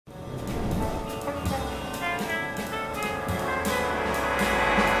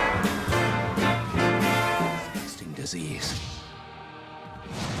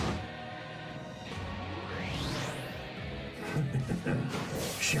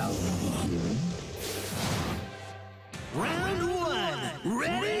Shall we begin? Round one.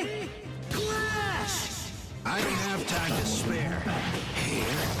 Ready? Clash! I don't have time to spare.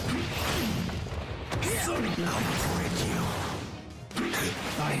 Here. I'll break you.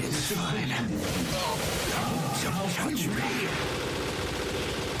 It's fine. Don't touch me.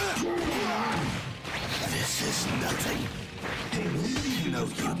 This is nothing. No,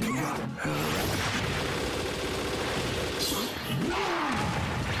 you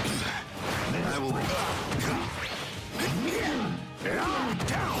I will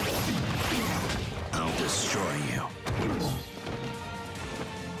down. I'll destroy you.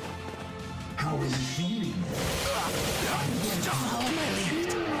 How are you feeling? Follow my lead.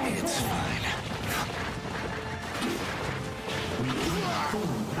 It's fine. We can't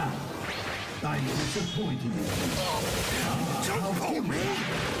fall back. I'm disappointed in you. Don't pull me.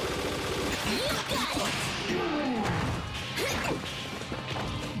 You got it!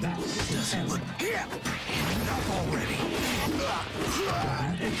 That's Doesn't look here. Enough already.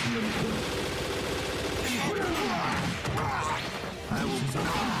 I will.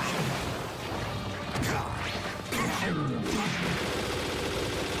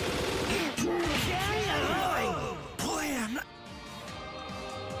 Plan.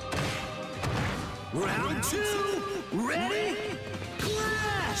 Round two. Ready?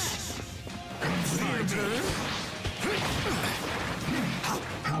 Clash! My turn.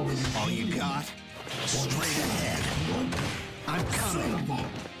 How is All you got? Straight ahead. I'm coming.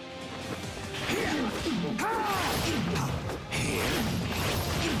 Here.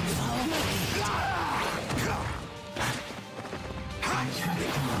 Follow my lead.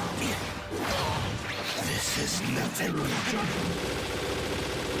 This is nothing.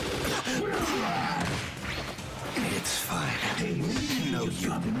 It's fine. No,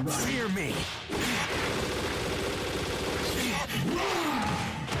 you fear me.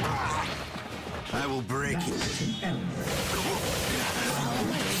 I will break you.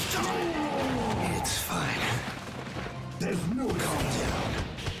 It's fine. There's no Calm down.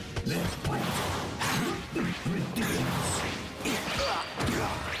 Let's fight. Ridiculous.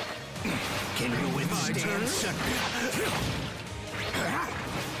 Can you withstand such?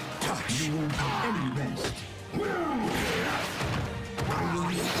 Touch. You won't have any rest.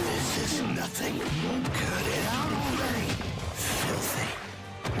 This is nothing. Cut it out already. Filthy.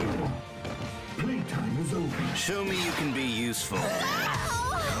 Playtime is over. Show me you can be useful.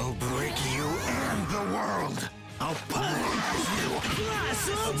 I'll break you and the world. I'll punish you. Class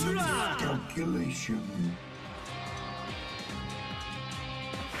Ultra! Calculation.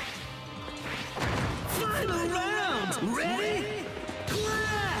 Final round! Ready?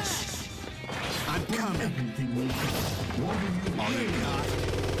 Clash! I'm coming. Everything will come. What are you All you doing? got?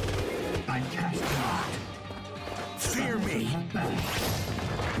 I cast you out. Fear me. Not bad.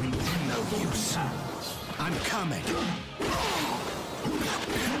 We can No use. I'm coming.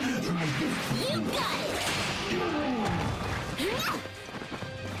 try this. You got it!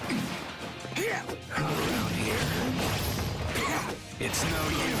 Here. Around here. It's no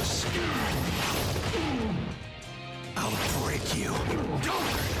use. I'll break you.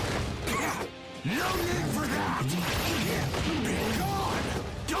 No need for that. Be gone.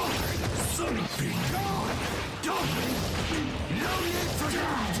 Don't. Be gone. Don't. No need for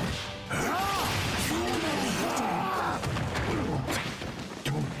that.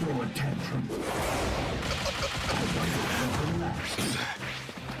 Don't throw a tantrum.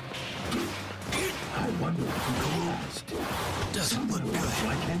 I wonder if you will last. Doesn't look good.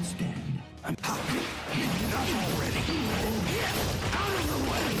 I can't stand. I'm happy. Enough already. Out of the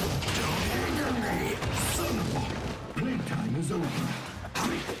way. Don't anger me. Son of a... Playtime is over.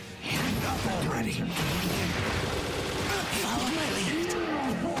 Enough already. Follow my lead.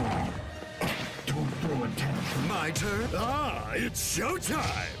 Don't throw a tantrum. My turn? Ah, it's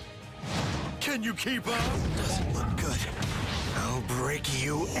showtime! Can you keep up? Doesn't look good. I'll break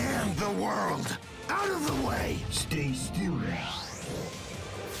you and the world. Out of the way. Stay still.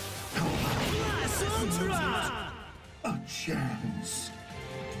 Class Ultra! A chance.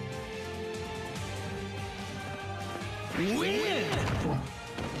 Win!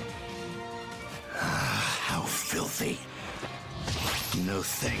 How filthy. No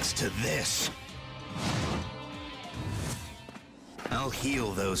thanks to this. I'll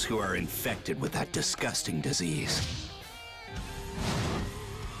heal those who are infected with that disgusting disease.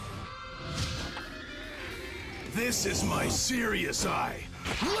 This is my serious eye.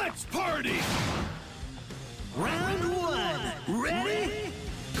 Let's party! Round one! Ready?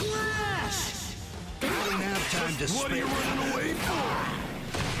 Clash! I don't have time to What are you spare. running away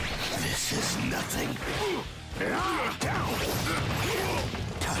for? This is nothing. Down.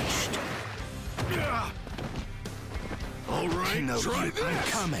 Touch right, No, try this! I'm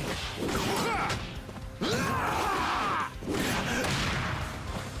coming.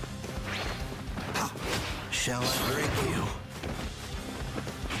 Shall I break you?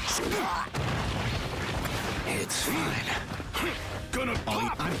 It's fine. Gonna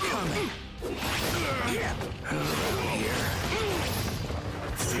pop! I'm coming. Here.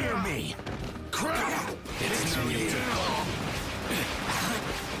 Fear me. Crap! It's no use.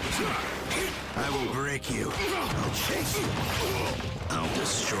 I will break you. I'll chase you. I'll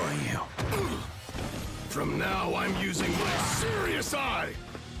destroy you. From now, I'm using my serious eye!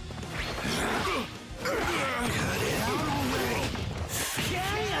 Cut it out already. I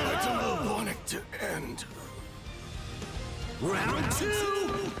don't want it to end. Round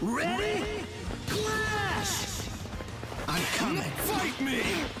 2, ready, clash! I'm coming. Fight me!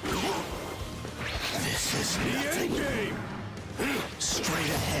 This is The end nothing. game! Straight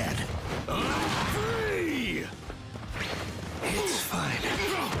ahead. I'm free! It's fine.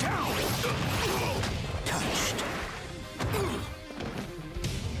 Down! Touched.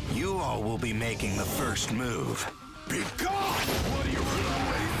 You all will be making the first move. Be gone! What are you running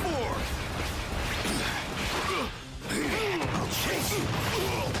away for? I'll chase you.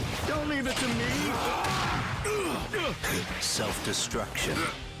 Don't leave it to me! Self-destruction.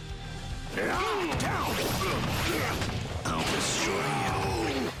 Down! I'll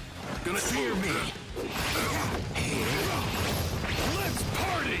destroy you. Gonna fear me! Let's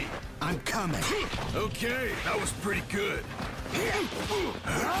party! I'm coming. Okay, that was pretty good.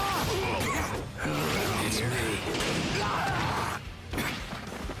 It's me.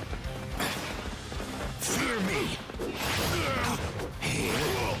 Fear me.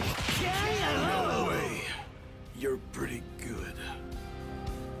 No way. You're pretty good.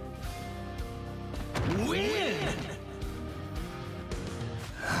 Win!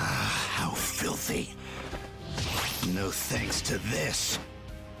 How filthy. No thanks to this.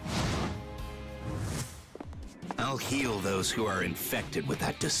 I'll heal those who are infected with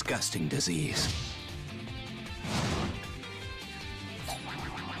that disgusting disease.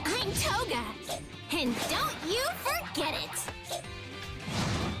 I'm Toga, and don't you forget it!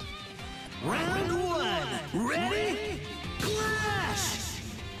 Round 1, ready, clash!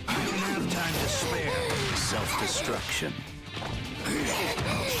 I don't have time to spare. Self-destruction.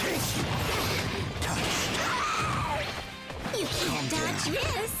 Touched. You can't dodge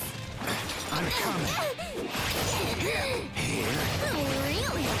this! I'm coming. Here. Oh,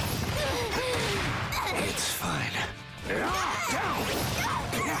 really? It's fine.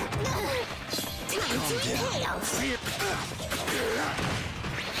 Time to inhale!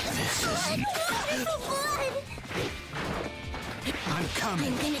 This is... Blood! I'm coming.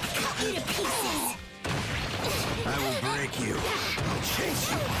 I'm gonna cut you to pieces! I will break you. I'll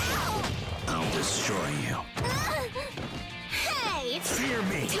chase you. I'll destroy you. Hey! Fear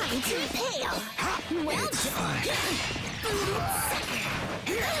me. Time to inhale! Well It's done! fine.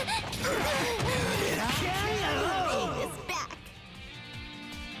 Pay this back!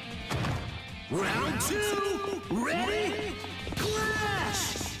 Round 2, ready,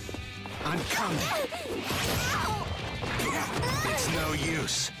 clash! I'm coming. Ow! It's no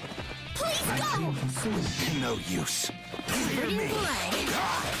use. Please go! No use. Fear Covered in me. blood.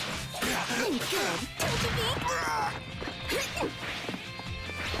 Good, don't you think?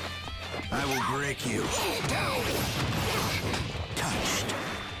 I will break you. Touched.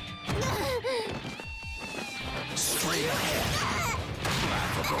 Straight ahead.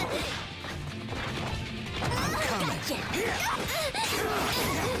 Laughable. I'm coming.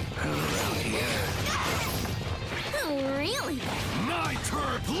 Around here. Oh, really? My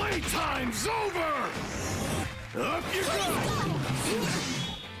turn! Playtime's over! Up you go!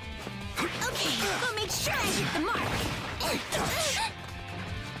 Okay, we'll make sure I hit the mark.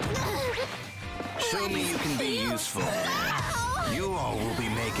 Show me you can be useful. Ow! You all will be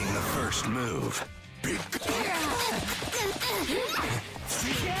making the first move.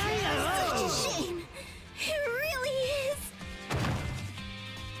 Such a shame. It really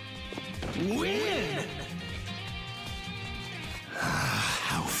is. Win!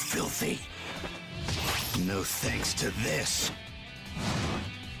 How filthy. No thanks to this.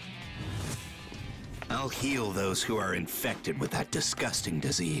 I'll heal those who are infected with that disgusting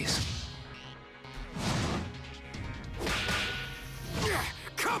disease.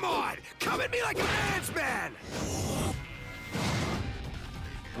 Come on! Come at me like a man's man!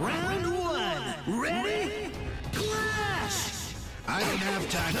 Round 1, ready, clash! I don't have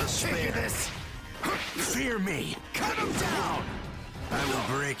time to spare. This! Fear me. Cut him down! I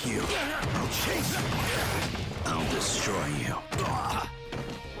will break you. I'll chase you. I'll destroy you.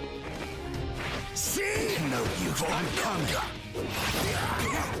 See? No use. I'm coming.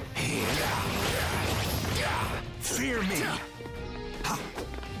 Fear me.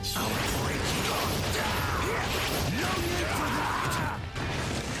 I'll break you. No need for that.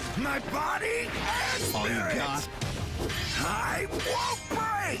 My body and spirit. All you got? I won't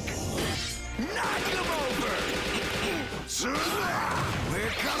break. Knock them over.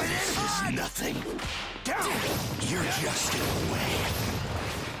 We're coming in hot. This is nothing. Down. You're just in the way.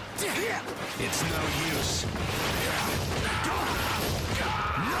 It's no use.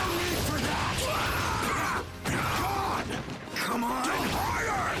 No need for that. Be gone. Come on.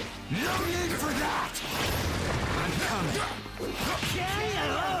 Harder. No need for that. I'm coming.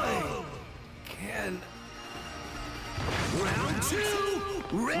 KO. Can. Round 2.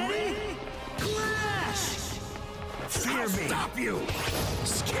 Ready? Clash. Fear me. Stop you.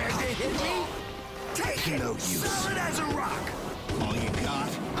 Scared to hit me? Take it. No use. Solid as a rock. All you got?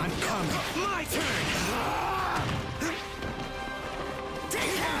 I'm coming. My turn.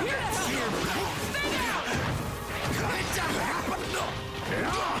 Take that. Fear me. It doesn't happen.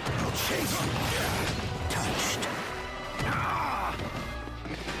 I'll chase you. Touched.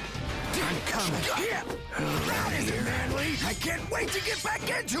 I'm coming. That isn't manly. I can't wait to get back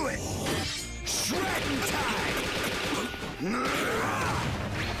into it. Shredding time.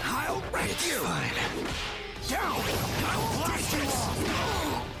 I'll wreck you. Fine. Down. I'll blast you off.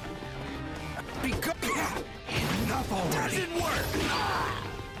 Enough already. Doesn't work.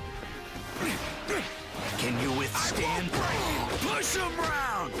 Can you withstand? Push him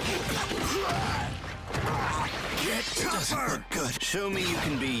round. Get Doesn't tougher. look good. Show me you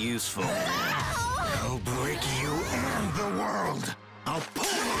can be useful. I'll break you and the world. I'll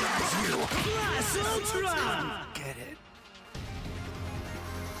polarize you. Class Ultra! Get it?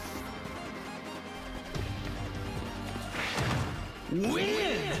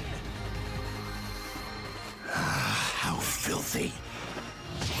 Win! How filthy.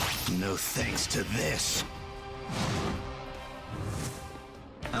 No thanks to this.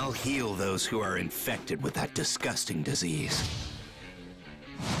 I'll heal those who are infected with that disgusting disease.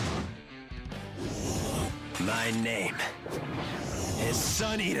 My name is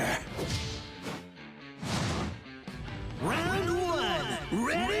Sun Eater. Round 1!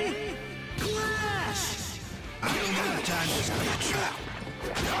 Ready? Clash! I don't have time to scratch.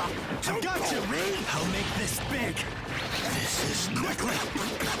 I got you, Ray! I'll make this big. This is quickly.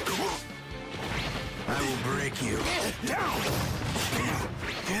 I will break you. Down.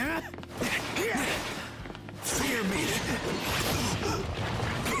 Fear me.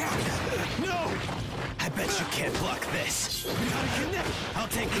 No! I bet you can't block this. I'll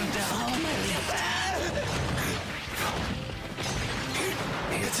take them down.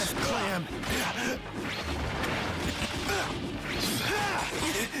 It's a clam.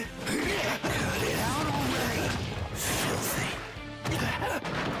 Cut it out already. Filthy.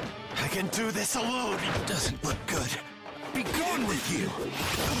 I can do this alone. Doesn't look good. Be gone with you.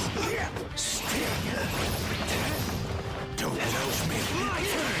 Sting. Don't approach me. My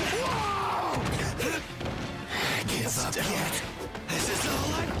turn. Give up yet. This is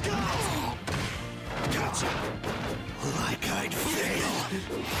all I've got. Gotcha. Like I'd fail.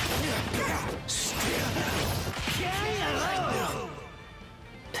 Sting. KO!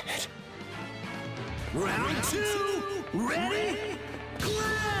 Round 2! Ready?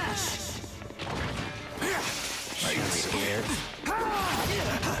 Clash! Are you scared? Around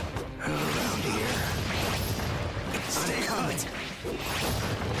here. Stay coming.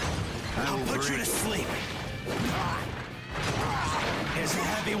 I'll put you to sleep. Here's a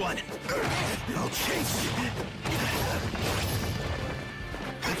heavy one. I'll chase you.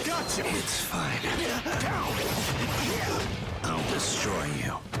 I got you. It's fine. Down. I'll destroy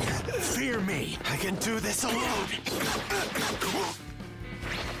you. Fear me. I can do this alone.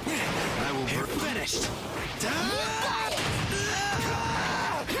 I will be finished.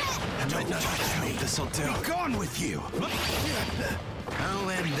 I might not touch me. This'll do. Be gone with you. I'll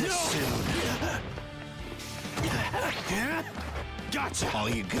end this soon. Gotcha. All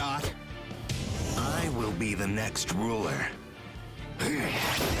you got? I will be the next ruler.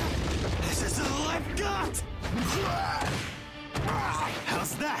 This is all I've got!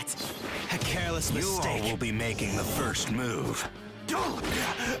 How's that? A careless mistake. You all will be making the first move. Don't!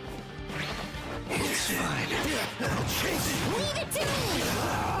 It's fine. I'll chase it. Leave it to me!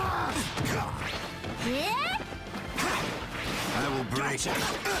 Yeah? I will break.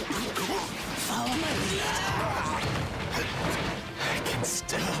 Follow my lead. I can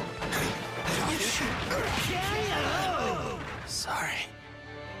still. KO! Sorry.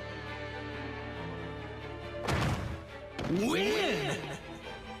 Win!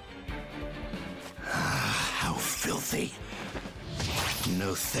 How filthy.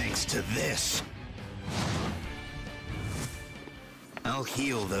 No thanks to this. I'll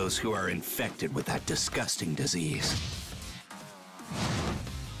heal those who are infected with that disgusting disease.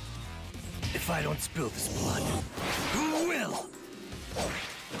 If I don't spill this blood, who will?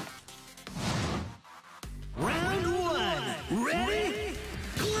 Round one! Ready?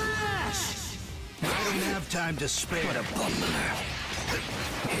 Clash! I don't have time to spare. What a bumbler.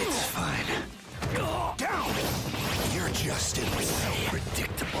 It's fine. Down! You're just in the way. So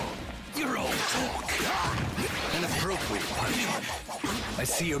predictable. You're all talk. An appropriate punishment. I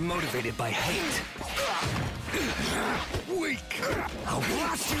see you're motivated by hate. Weak. I'll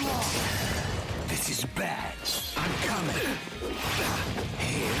blast you off. This is bad. I'm coming.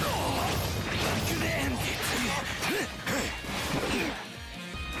 I'm gonna end it.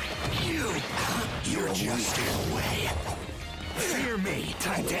 You're just in the way. Fear me.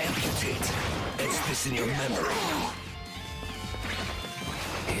 Time to amputate. Etch this in your memory.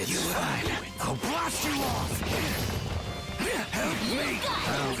 It's fine. I'll blast you off. Help me.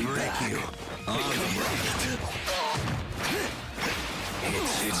 I'll break you.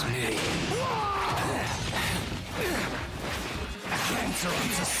 It's me. Cancer on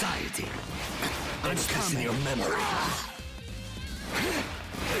society. I'm coming in your memory.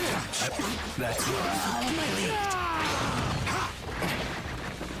 That's right. Follow my lead.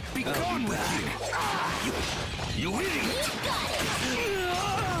 Be gone with you. You idiot.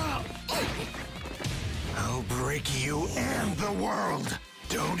 I'll break you and the world.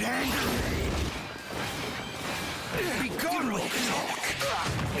 Don't anger me. Be gone with talk.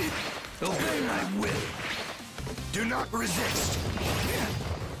 Obey my will. Do not resist.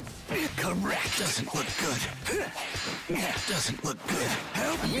 Correct. Doesn't look good. Doesn't look good.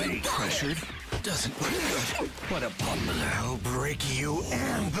 Help me. Pressured. Doesn't look good. What a bumbler. I'll break you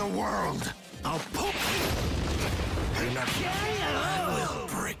and the world. I'll poke you. You're not. I will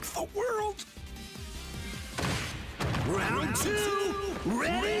break the world. Round two.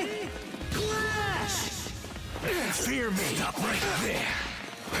 Ready? Clash. Fear me. Stop right there.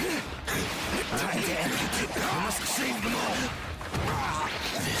 Time to amputate. I must save them all.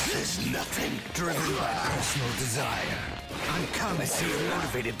 This is nothing. Driven by personal desire. I'm coming. I see you're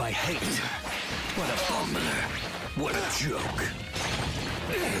motivated by hate. What a bumbler. What a joke.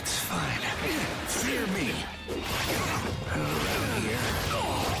 It's fine. Fear me. Around here.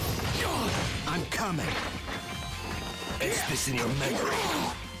 I'm coming. Etch this in your memory.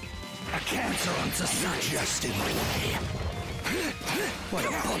 A cancer on society. Just in the way. What a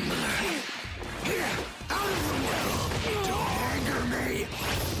bumbler. Out of the way. Don't anger me.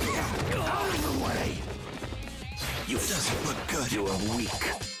 Out of the way. You doesn't look good. You are weak.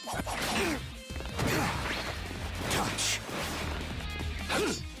 Touch.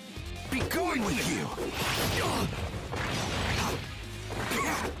 Be going with you.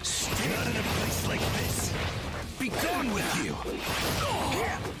 Stay Not in a place like this. Be gone with you.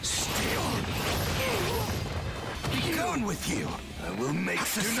 still. Be gone with you. I will make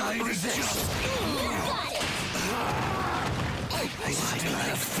society just. I still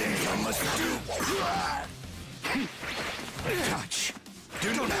have things I must do. Touch. Do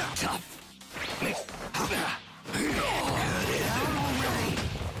not act tough. Cut it out already.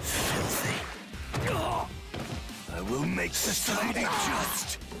 Filthy. I will make society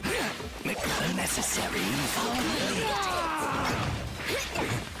just. Make unnecessary evil.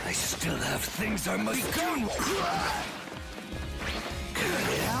 I still have things I must do. Cut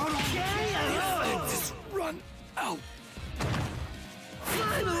it out. Just run out.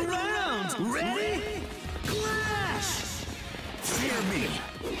 Final round! Ready? Clash! Fear me.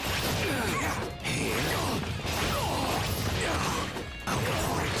 Here. I'll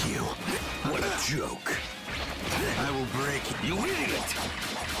break you. What a joke. I will break you. You idiot!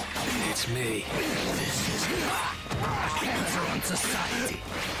 It's me. This is Cancer on society.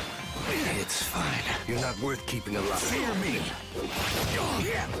 It's fine. You're not worth keeping alive. Fear me.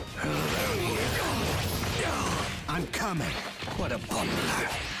 I'm coming. What a bumbler.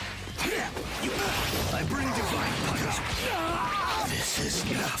 I bring divine punishment. This is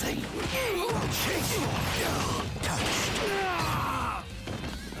nothing. I'll chase you. Touched.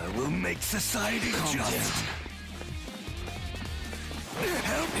 I will make society Calm just. down.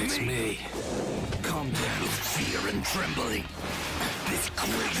 Help It's me. Calm down. Fear and trembling. This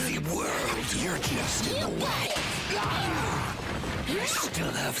crazy world. You're just in the way. I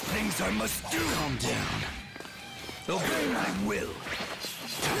still have things I must do. Calm down. Obey my will.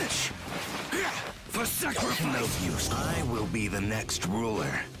 Touch. For sacrifice. No use. I will be the next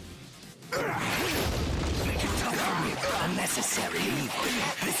ruler. Make it tough for me. Unnecessary evil.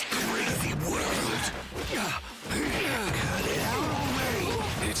 This crazy world. Cut it out already.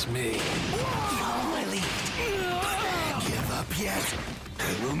 It's me. Follow my lead. Give up yet?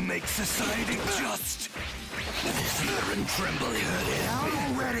 I will make society just. Fear and tremble. Cut it out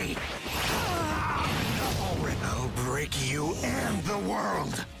already. I'll break you and the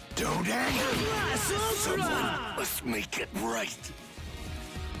world. Don't anger. Someone must make it right.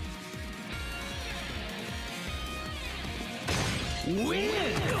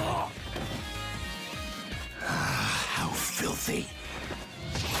 Win! How filthy.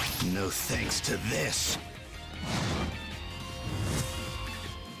 No thanks to this.